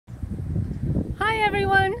Hi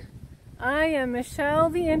everyone, I am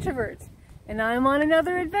Michelle the Introvert, and I'm on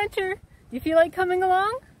another adventure. Do you feel like coming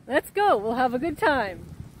along? Let's go, we'll have a good time.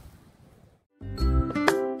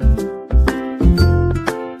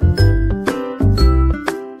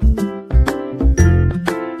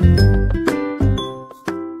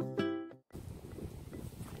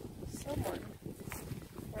 Someone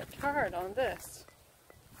worked hard on this.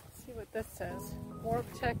 Let's see what this says. Warp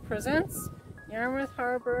Tech presents Yarmouth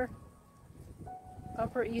Harbour,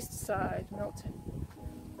 Upper East Side, Milton.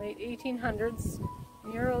 Late 1800s,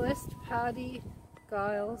 muralist Paddy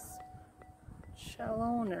Giles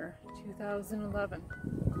Challoner, 2011.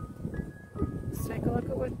 Let's take a look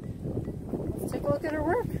at her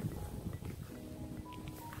work.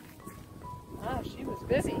 Ah, she was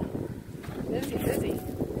busy. Busy.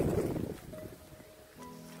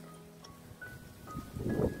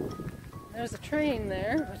 There's a train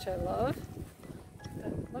there, which I love.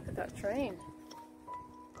 Look at that train.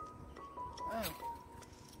 Wow.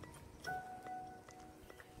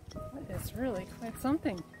 That is really quite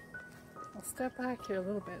something. I'll step back here a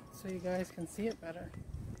little bit so you guys can see it better.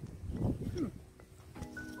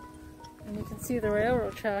 And you can see the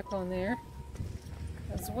railroad track on there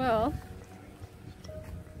as well.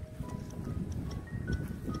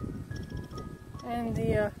 And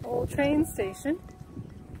the old train station.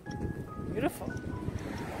 Beautiful.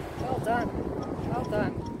 Well done. Well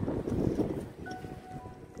done.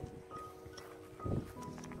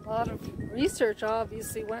 A lot of research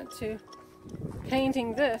obviously went to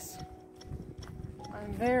painting this.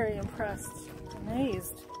 I'm very impressed,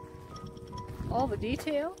 amazed. All the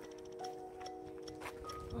detail.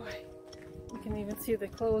 Boy, you can even see the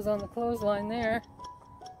clothes on the clothesline there.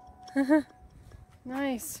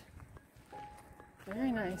 Nice.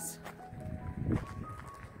 Very nice.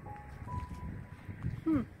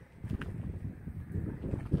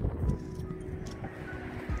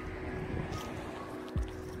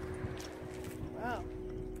 Wow.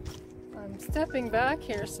 I'm stepping back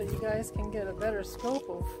here so you guys can get a better scope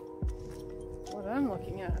of what I'm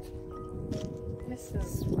looking at. This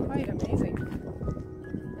is quite amazing.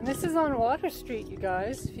 And this is on Water Street, you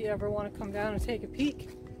guys, if you ever want to come down and take a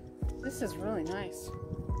peek. This is really nice.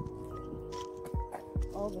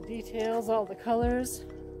 All the details, all the colors.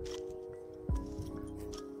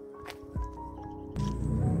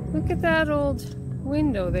 Look at that old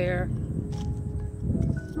window there.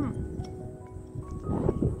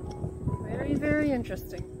 Very, very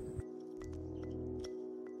interesting.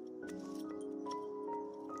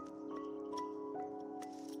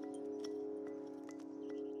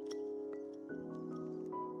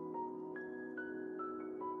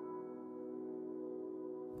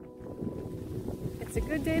 It's a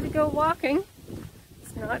good day to go walking.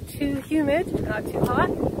 It's not too humid, not too hot.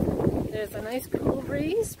 There's a nice cool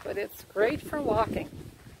breeze, but it's great for walking.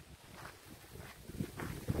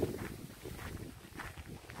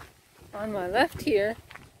 On my left here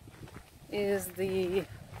is the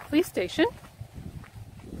police station.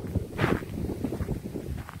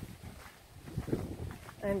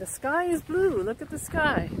 And the sky is blue. Look at the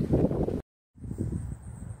sky.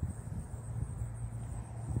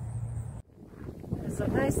 There's a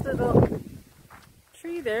nice little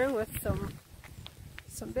tree there with some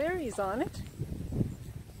berries on it.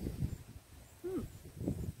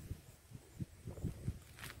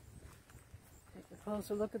 Take a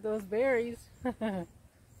closer look at those berries.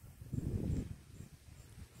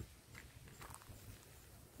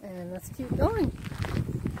 And let's keep going.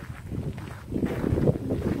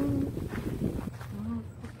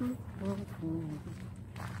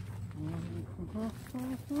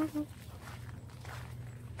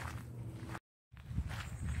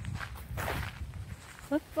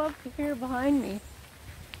 Look up here behind me,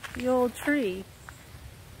 the old tree.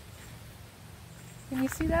 Can you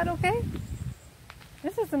see that okay?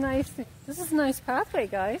 This is a nice pathway,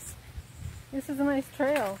 guys. This is a nice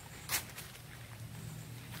trail.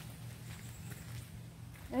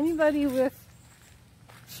 Anybody with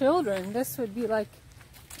children, this would be like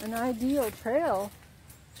an ideal trail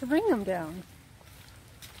to bring them down.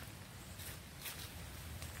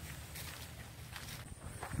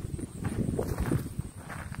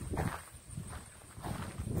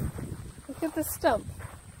 Look at the stump.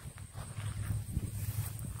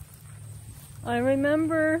 I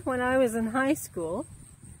remember when I was in high school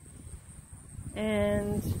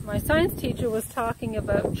and my science teacher was talking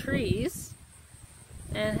about trees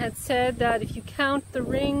and had said that if you count the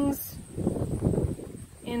rings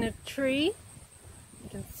in a tree, you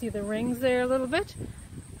can see the rings there a little bit,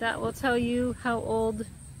 that will tell you how old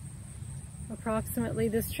approximately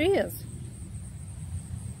this tree is.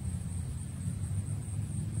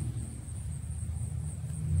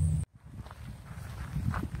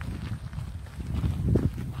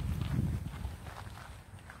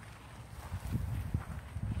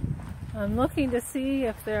 I'm looking to see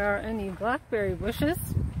if there are any blackberry bushes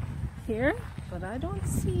here, but I don't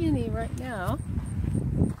see any right now.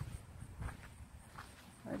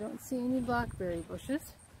 I don't see any blackberry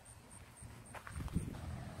bushes.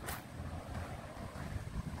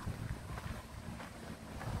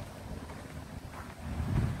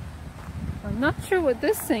 I'm not sure what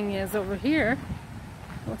this thing is over here.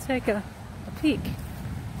 We'll take a peek.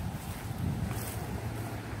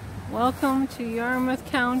 Welcome to Yarmouth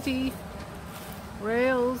County,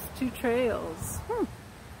 Rails to Trails. Look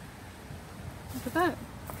at that.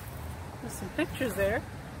 There's some pictures there.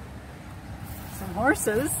 Some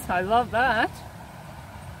horses, I love that.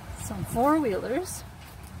 Some four-wheelers.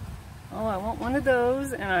 Oh, I want one of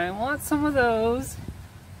those, and I want some of those,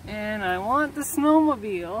 and I want the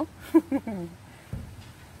snowmobile.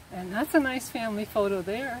 And that's a nice family photo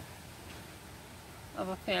there of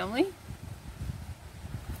a family.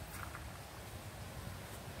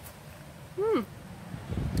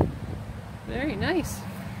 Very nice.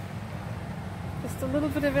 Just a little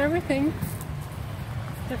bit of everything.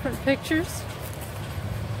 Different pictures.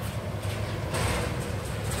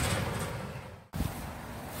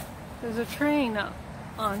 There's a train up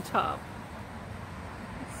on top.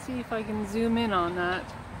 Let's see if I can zoom in on that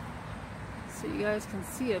so you guys can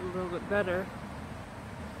see it a little bit better.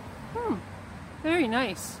 Very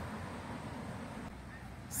nice.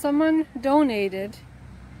 Someone donated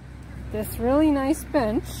this really nice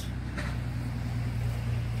bench,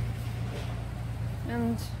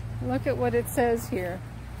 and look at what it says here.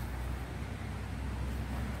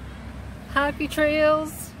 Happy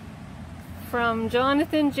trails from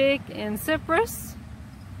Jonathan, Jake, and Cyprus.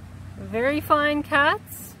 Very fine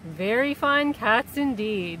cats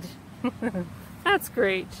indeed. That's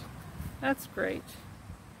great. That's great.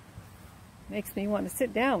 Makes me want to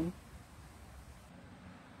sit down.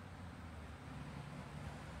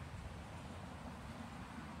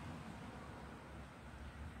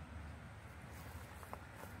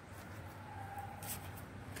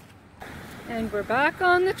 And we're back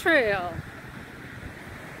on the trail.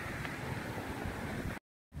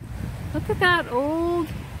 Look at that old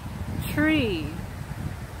tree.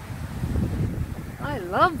 I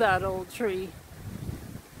love that old tree.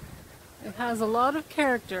 It has a lot of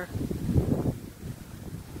character.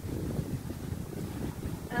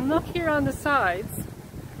 And look here on the sides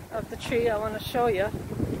of the tree. I want to show you.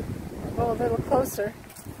 I'll go a little closer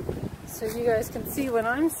so you guys can see what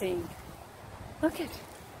I'm seeing. Look at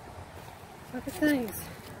things.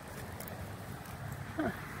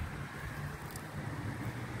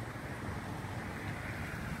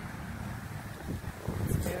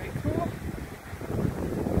 It's very cool.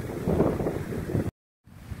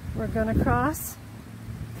 We're going to cross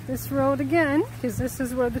this road again because this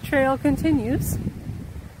is where the trail continues.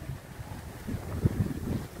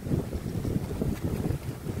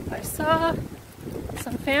 I saw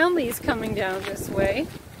some families coming down this way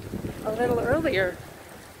a little earlier.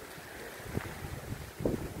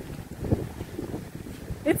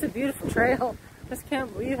 It's a beautiful trail. Just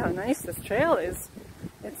can't believe how nice this trail is.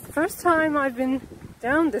 It's the first time I've been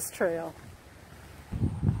down this trail.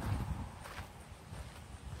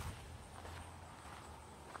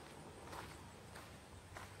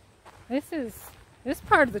 This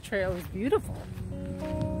part of the trail is beautiful.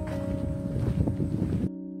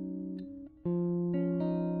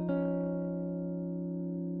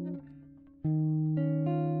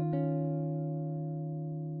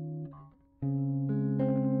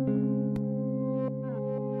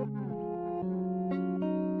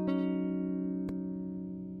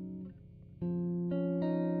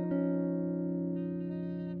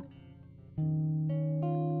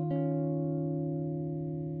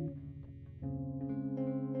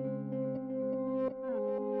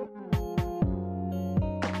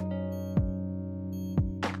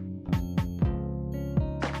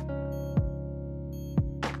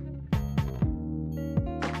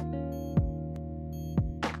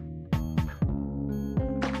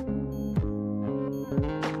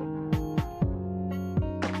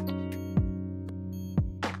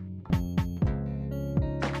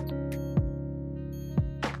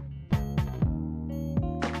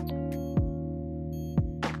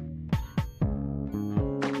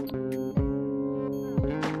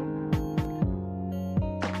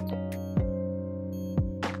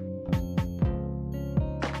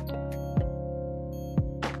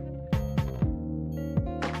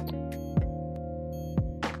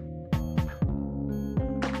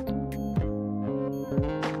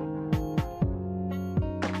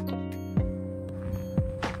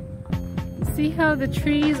 See how the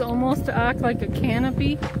trees almost act like a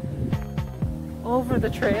canopy over the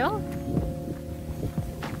trail?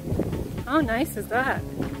 How nice is that?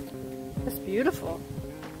 That's beautiful.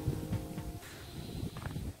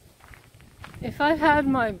 If I had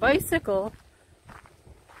my bicycle,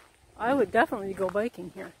 I would definitely go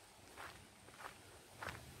biking here.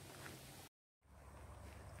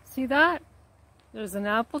 See that? There's an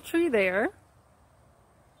apple tree there.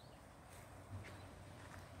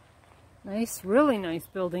 Nice, really nice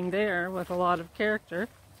building there with a lot of character.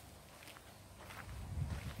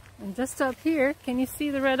 And just up here, can you see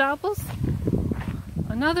the red apples?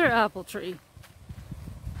 Another apple tree.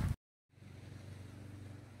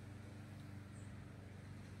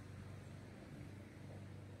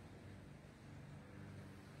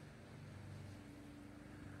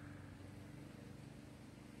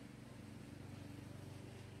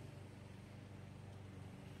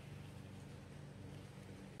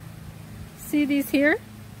 See these here?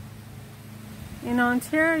 In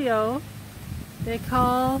Ontario, they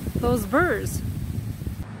call those burrs.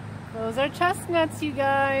 Those are chestnuts, you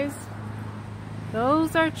guys.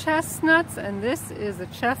 Those are chestnuts, and this is a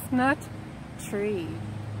chestnut tree.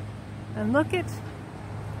 And look at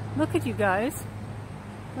you guys.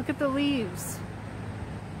 Look at the leaves.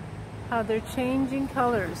 How they're changing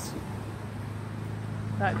colors.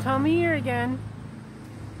 That time of year again.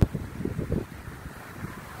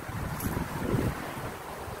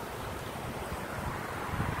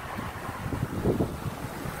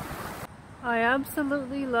 I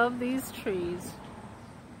absolutely love these trees.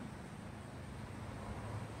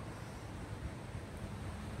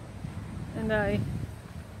 And I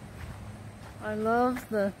love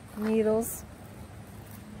the needles.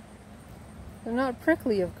 They're not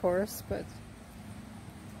prickly, of course, but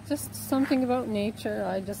just something about nature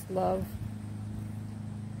I just love.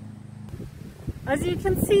 As you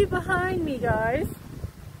can see behind me, guys,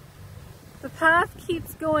 the path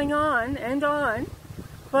keeps going on and on.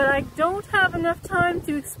 But I don't have enough time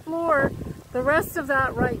to explore the rest of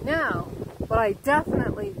that right now. But I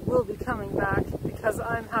definitely will be coming back because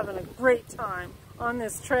I'm having a great time on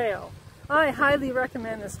this trail. I highly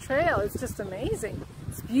recommend this trail. It's just amazing.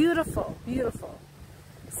 It's beautiful, beautiful.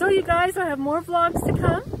 So you guys, I have more vlogs to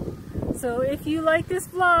come. So if you like this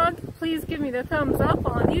vlog, please give me the thumbs up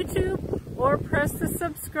on YouTube or press the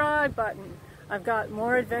subscribe button. I've got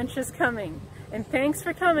more adventures coming. And thanks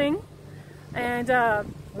for coming. And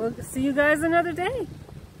we'll see you guys another day.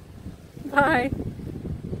 Bye.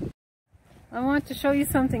 I want to show you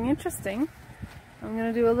something interesting. I'm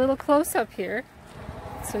going to do a little close-up here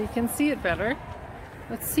so you can see it better.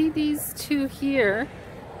 Let's see these two here,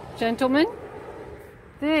 gentlemen.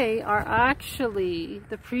 They are actually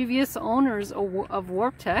the previous owners of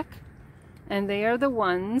Warp Tech, and they are the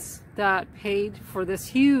ones that paid for this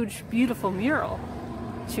huge, beautiful mural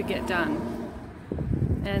to get done.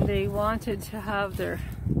 And they wanted to have their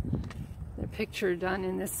picture done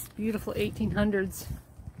in this beautiful 1800s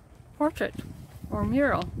portrait or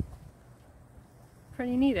mural.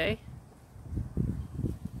 Pretty neat, eh?